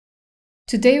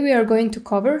Today we are going to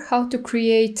cover how to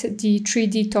create the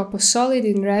 3D toposolid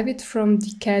in Revit from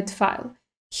the CAD file.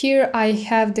 Here I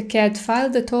have the CAD file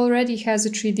that already has a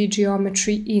 3D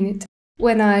geometry in it.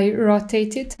 When I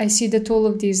rotate it, I see that all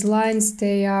of these lines,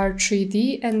 they are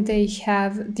 3D and they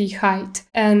have the height.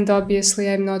 And obviously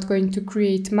I'm not going to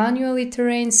create manually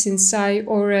terrain since I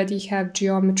already have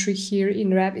geometry here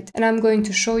in Revit. And I'm going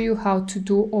to show you how to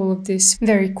do all of this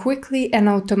very quickly and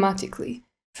automatically.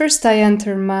 First I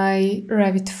enter my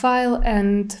Revit file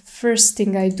and first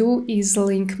thing I do is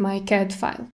link my CAD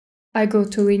file. I go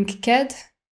to link CAD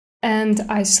and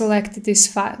I select this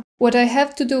file. What I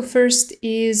have to do first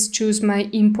is choose my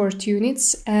import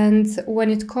units, and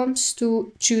when it comes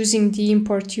to choosing the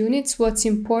import units, what's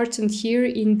important here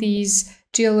in these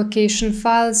geolocation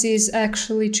files is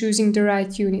actually choosing the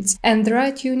right units. And the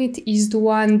right unit is the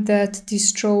one that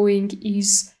this drawing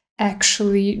is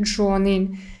actually drawn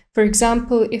in. For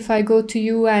example, if I go to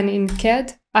UN in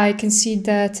CAD, I can see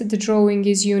that the drawing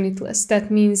is unitless.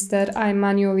 That means that I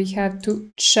manually have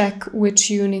to check which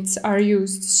units are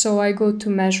used. So I go to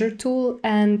Measure tool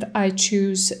and I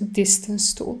choose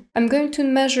Distance tool. I'm going to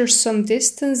measure some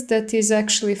distance that is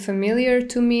actually familiar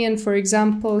to me. And for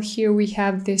example, here we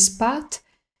have this path.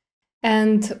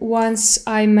 And once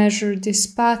I measure this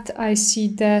path, I see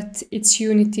that its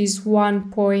unit is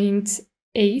 1.8.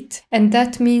 And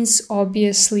that means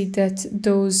obviously that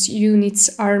those units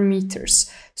are meters.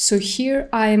 So here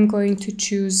I am going to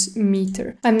choose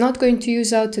meter. I'm not going to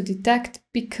use AutoDetect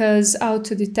because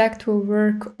AutoDetect will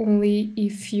work only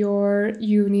if your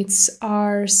units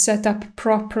are set up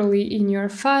properly in your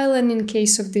file, and in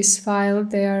case of this file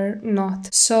they are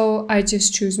not. So I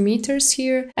just choose meters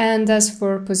here, and as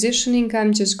for positioning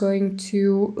I'm just going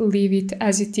to leave it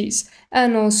as it is,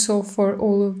 and also for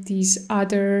all of these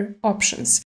other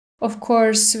options. Of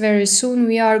course, very soon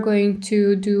we are going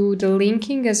to do the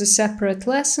linking as a separate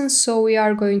lesson, so we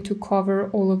are going to cover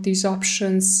all of these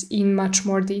options in much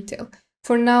more detail.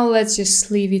 For now, let's just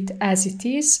leave it as it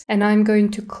is, and I'm going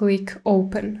to click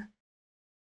Open.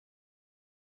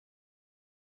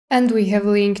 And we have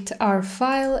linked our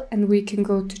file, and we can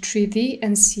go to 3D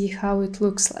and see how it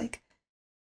looks like.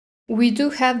 We do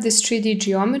have this 3D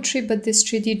geometry, but this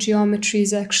 3D geometry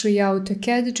is actually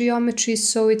AutoCAD geometry,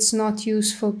 so it's not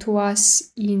useful to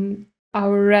us in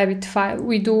our Revit file.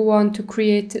 We do want to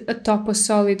create a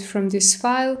toposolid from this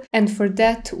file, and for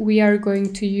that we are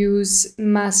going to use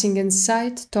Massing and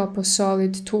Site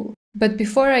toposolid tool. But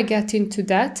before I get into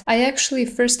that, I actually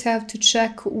first have to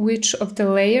check which of the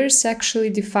layers actually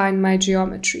define my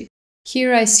geometry.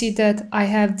 Here I see that I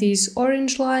have these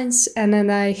orange lines and then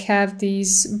I have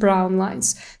these brown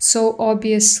lines. So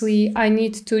obviously I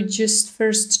need to just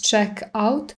first check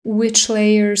out which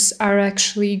layers are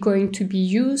actually going to be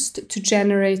used to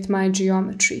generate my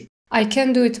geometry. I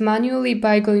can do it manually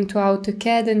by going to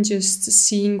AutoCAD and just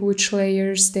seeing which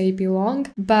layers they belong,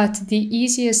 but the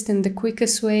easiest and the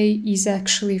quickest way is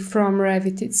actually from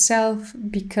Revit itself,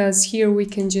 because here we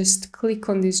can just click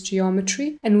on this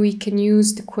geometry and we can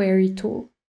use the Query tool.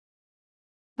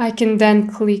 I can then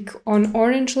click on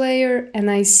orange layer and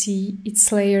I see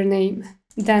its layer name.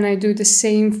 Then I do the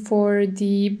same for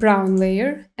the brown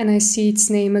layer and I see its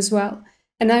name as well.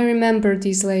 And I remember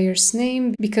these layers'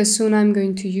 name because soon I'm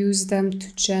going to use them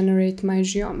to generate my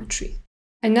geometry.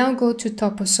 I now go to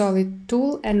Toposolid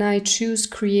tool and I choose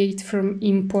Create from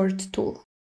Import tool.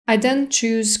 I then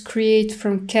choose Create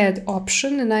from CAD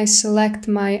option and I select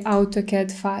my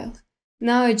AutoCAD file.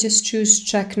 Now I just choose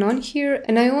Check None here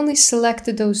and I only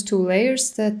selected those two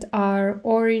layers that are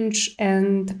orange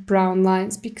and brown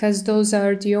lines because those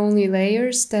are the only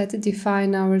layers that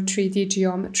define our 3D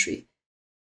geometry.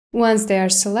 Once they are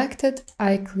selected,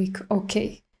 I click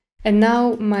OK. And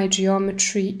now my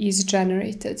geometry is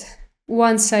generated.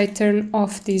 Once I turn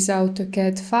off this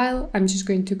AutoCAD file, I'm just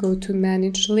going to go to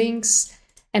Manage Links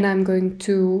and I'm going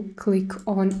to click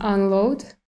on Unload.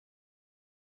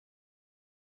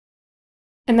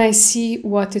 And I see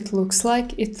what it looks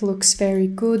like. It looks very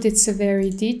good. It's a very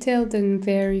detailed and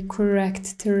very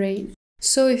correct terrain.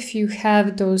 So if you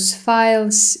have those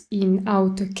files in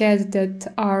AutoCAD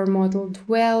that are modeled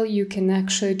well, you can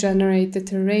actually generate the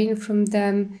terrain from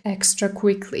them extra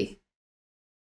quickly.